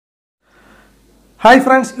Hi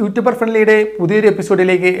friends, YouTuber ഫ്രണ്ട്ലിയുടെ പുതിയൊരു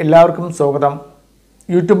എപ്പിസോഡിലേക്ക് എല്ലാവർക്കും സ്വാഗതം.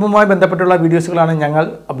 യൂട്യൂബുമായി ബന്ധപ്പെട്ടുള്ള വീഡിയോസുകളാണ് ഞങ്ങൾ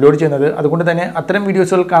അപ്ലോഡ് ചെയ്യുന്നത്. അതുകൊണ്ട് തന്നെ അത്തരം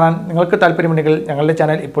വീഡിയോസുകൾ കാണാൻ നിങ്ങൾക്ക് താല്പര്യമുണ്ടെങ്കിൽ ഞങ്ങളുടെ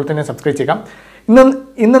ചാനൽ ഇപ്പോൾ തന്നെ സബ്സ്ക്രൈബ് ചെയ്യാം.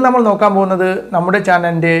 ഇന്ന് നമ്മൾ നോക്കാൻ പോകുന്നത് നമ്മുടെ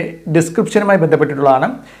ചാനലിൻ്റെ ഡിസ്ക്രിപ്ഷനുമായി ബന്ധപ്പെട്ടിട്ടുള്ളതാണ്.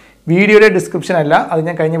 വീഡിയോയുടെ ഡിസ്ക്രിപ്ഷൻ അല്ല, അത്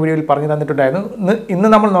ഞാൻ കഴിഞ്ഞ വീഡിയോയിൽ പറഞ്ഞു തന്നിട്ടുണ്ടായിരുന്നു. ഇന്ന്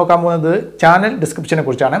നമ്മൾ നോക്കാൻ പോകുന്നത് ചാനൽ ഡിസ്ക്രിപ്ഷനെ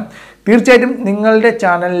കുറിച്ചാണ്. തീർച്ചയായിട്ടും നിങ്ങളുടെ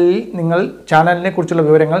ചാനലിനെ കുറിച്ചുള്ള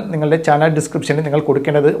വിവരങ്ങൾ നിങ്ങളുടെ ചാനൽ ഡിസ്ക്രിപ്ഷനിൽ നിങ്ങൾ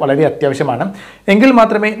കൊടുക്കേണ്ടത് വളരെ അത്യാവശ്യമാണ്. എങ്കിൽ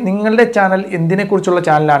മാത്രമേ നിങ്ങളുടെ ചാനൽ എന്തിനെക്കുറിച്ചുള്ള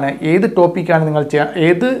ചാനലാണ്, ഏത് ടോപ്പിക്കാണ് നിങ്ങൾ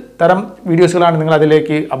ഏത് തരം വീഡിയോസുകളാണ് നിങ്ങൾ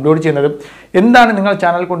അതിലേക്ക് അപ്ലോഡ് ചെയ്യുന്നത്, എന്താണ് നിങ്ങൾ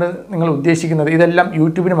ചാനൽ കൊണ്ട് നിങ്ങൾ ഉദ്ദേശിക്കുന്നത്, ഇതെല്ലാം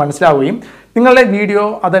യൂട്യൂബിന് മനസ്സിലാവുകയും നിങ്ങളുടെ വീഡിയോ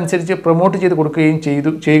അതനുസരിച്ച് പ്രൊമോട്ട് ചെയ്ത് കൊടുക്കുകയും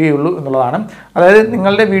ചെയ്യുകയുള്ളൂ എന്നുള്ളതാണ്. അതായത്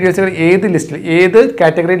നിങ്ങളുടെ വീഡിയോസുകൾ ഏത്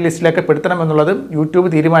കാറ്റഗറി ലിസ്റ്റിലൊക്കെ പെടുത്തണം എന്നുള്ളത്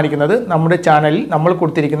യൂട്യൂബ് തീരുമാനിക്കുന്നത് നമ്മുടെ ചാനലിൽ നമ്മൾ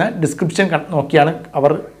കൊടുത്തിരിക്കുന്ന ഡിസ്ക്രിപ്ഷൻ നോക്കിയാണ്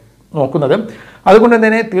അവർ നോക്കുന്നത്. അതുകൊണ്ട്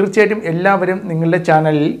തന്നെ തീർച്ചയായിട്ടും എല്ലാവരും നിങ്ങളുടെ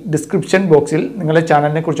ചാനലിൽ ഡിസ്ക്രിപ്ഷൻ ബോക്സിൽ നിങ്ങളുടെ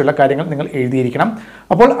ചാനലിനെ കുറിച്ചുള്ള കാര്യങ്ങൾ നിങ്ങൾ എഴുതിയിരിക്കണം.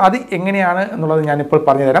 അപ്പോൾ അത് എങ്ങനെയാണ് എന്നുള്ളത് ഞാനിപ്പോൾ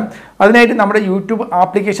പറഞ്ഞുതരാം. അതിനായിട്ട് നമ്മുടെ യൂട്യൂബ്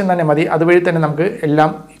ആപ്ലിക്കേഷൻ തന്നെ മതി. അതുവഴി തന്നെ നമുക്ക് എല്ലാം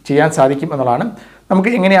ചെയ്യാൻ സാധിക്കും എന്നുള്ളതാണ്.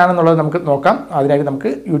 നമുക്ക് എങ്ങനെയാണെന്നുള്ളത് നമുക്ക് നോക്കാം. അതിനായിട്ട് നമുക്ക്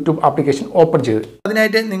യൂട്യൂബ് ആപ്ലിക്കേഷൻ ഓപ്പൺ ചെയ്ത്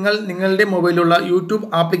അതിനായിട്ട് നിങ്ങളുടെ മൊബൈലിലുള്ള യൂട്യൂബ്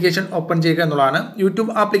ആപ്ലിക്കേഷൻ ഓപ്പൺ ചെയ്യുക എന്നുള്ളതാണ്.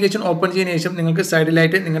 യൂട്യൂബ് ആപ്ലിക്കേഷൻ ഓപ്പൺ ചെയ്തതിനു ശേഷം നിങ്ങൾക്ക്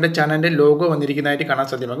സൈഡിലായിട്ട് നിങ്ങളുടെ ചാനലിൻ്റെ ലോഗോ വന്നിരിക്കുന്നതായിട്ട് കാണാൻ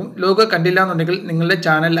സാധ്യമാകും. ലോഗോ കണ്ടില്ല എന്നുണ്ടെങ്കിൽ നിങ്ങളുടെ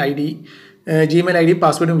ചാനൽ ID, Gmail ID,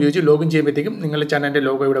 പാസ്വേഡും ഉപയോഗിച്ച് ലോഗിൻ ചെയ്യുമ്പോഴത്തേക്കും നിങ്ങളുടെ ചാനലിൻ്റെ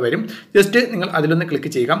ലോഗോ ഇവിടെ വരും. ജസ്റ്റ് നിങ്ങൾ അതിലൊന്ന് ക്ലിക്ക്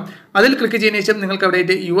ചെയ്യുക. അതിൽ ക്ലിക്ക് ചെയ്തതിനു ശേഷം നിങ്ങൾക്ക്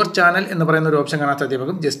അവിടെയായിട്ട് യുവർ ചാനൽ എന്ന് പറയുന്ന ഒരു ഓപ്ഷൻ കാണാൻ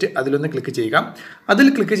സാധ്യമാകും. ജസ്റ്റ് അതിലൊന്ന് ക്ലിക്ക് ചെയ്യുക. അതിൽ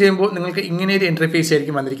ക്ലിക്ക് ചെയ്യുമ്പോൾ നിങ്ങൾക്ക് ഇങ്ങനെ ഒരു ഇൻ്റർഫേസ്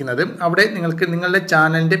ആയിരിക്കും വന്നിരിക്കുന്നത്. അവിടെ നിങ്ങൾക്ക് നിങ്ങളുടെ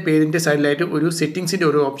ചാനലിൻ്റെ പേരിൻ്റെ സൈഡിലായിട്ട് ഒരു സെറ്റിംഗ്സിൻ്റെ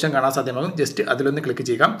ഒരു ഓപ്ഷൻ കാണാൻ സാധ്യമാകും. ജസ്റ്റ് അതിലൊന്ന് ക്ലിക്ക്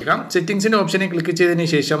ചെയ്യുക. സെറ്റിംഗ്സിൻ്റെ ഓപ്ഷനെ ക്ലിക്ക് ചെയ്തതിന്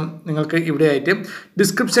ശേഷം നിങ്ങൾക്ക് ഇവിടെയായിട്ട്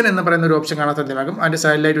ഡിസ്ക്രിപ്ഷൻ എന്ന് പറയുന്ന ഒരു ഓപ്ഷൻ കാണാൻ സാധ്യമാകും. അതിൻ്റെ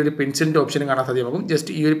സൈഡിലായിട്ട് ഒരു പെൻസിലിൻ്റെ ഓപ്ഷൻ കാണാൻ സാധ്യമാകും.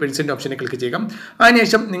 ജസ്റ്റ് ഈ ഒരു പെൻസിലിൻ്റെ ഓപ്ഷനെ ക്ലിക്ക് ചെയ്യുക.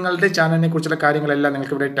 അതിനുശേഷം നിങ്ങളുടെ ചാനലിനെ കുറിച്ചുള്ള കാര്യങ്ങളെല്ലാം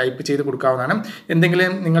നിങ്ങൾക്ക് ഇവിടെ ടൈപ്പ് ചെയ്ത് കൊടുക്കാവുന്നതാണ്.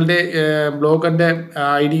 എന്തെങ്കിലും നിങ്ങളുടെ ബ്ലോഗറിൻ്റെ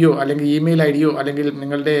ഐഡിയോ അല്ലെങ്കിൽ ഇമെയിൽ ഐഡിയോ അല്ലെങ്കിൽ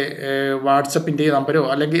നിങ്ങളുടെ വാട്സപ്പിൻ്റെ നമ്പരോ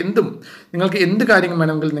അല്ലെങ്കിൽ നിങ്ങൾക്ക് എന്ത് കാര്യങ്ങൾ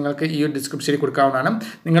വേണമെങ്കിൽ നിങ്ങൾക്ക് ഈ ഒരു ഡിസ്ക്രിപ്ഷനിൽ കൊടുക്കാവുന്നതാണ്.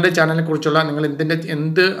 നിങ്ങളുടെ ചാനലിനെ കുറിച്ചുള്ള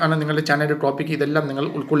എന്ത് ആണ് നിങ്ങളുടെ ചാനലിൻ്റെ ടോപ്പിക്, ഇതെല്ലാം നിങ്ങൾ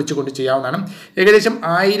ഉൾക്കൊള്ളിച്ചുകൊണ്ട് ചെയ്യാവുന്നതാണ്. ഏകദേശം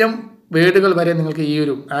 1000 വേർഡുകൾ വരെ നിങ്ങൾക്ക്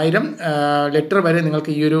 1000 ലെറ്റർ വരെ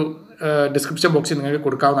നിങ്ങൾക്ക് ഈ ഒരു ഡിസ്ക്രിപ്ഷൻ ബോക്സിൽ നിങ്ങൾക്ക്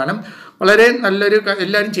കൊടുക്കാവുന്നതാണ്. വളരെ നല്ലൊരു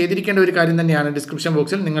എല്ലാവരും ചെയ്തിരിക്കേണ്ട ഒരു കാര്യം തന്നെയാണ്. ഡിസ്ക്രിപ്ഷൻ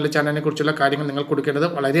ബോക്സിൽ നിങ്ങളുടെ ചാനലിനെ കുറിച്ചുള്ള കാര്യങ്ങൾ നിങ്ങൾ കൊടുക്കേണ്ടത്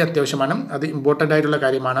വളരെ അത്യാവശ്യമാണ്. അത് ഇമ്പോർട്ടൻ്റ് ആയിട്ടുള്ള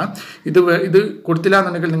കാര്യമാണ്. ഇത് കൊടുത്തില്ല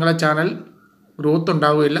എന്നുണ്ടെങ്കിൽ നിങ്ങളുടെ ചാനൽ ഗ്രോത്ത്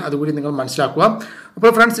ഉണ്ടാവുകയില്ല. അതുകൂടി നിങ്ങൾ മനസ്സിലാക്കുക.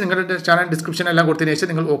 അപ്പോൾ ഫ്രണ്ട്സ്, നിങ്ങളുടെ ചാനൽ ഡിസ്ക്രിപ്ഷൻ എല്ലാം കൊടുത്തതിന്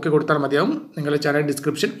ശേഷം നിങ്ങൾ ഓക്കെ കൊടുത്താൽ മതിയാവും. നിങ്ങളുടെ ചാനൽ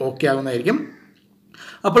ഡിസ്ക്രിപ്ഷൻ ഓക്കെ ആകുന്നതായിരിക്കും.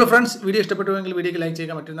 അപ്പോൾ ഫ്രണ്ട്സ്, വീഡിയോ ഇഷ്ടപ്പെട്ടുവെങ്കിൽ വീഡിയോക്ക് ലൈക്ക്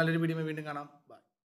ചെയ്യുക. മറ്റൊരു നല്ലൊരു വീഡിയോ വീണ്ടും കാണാം.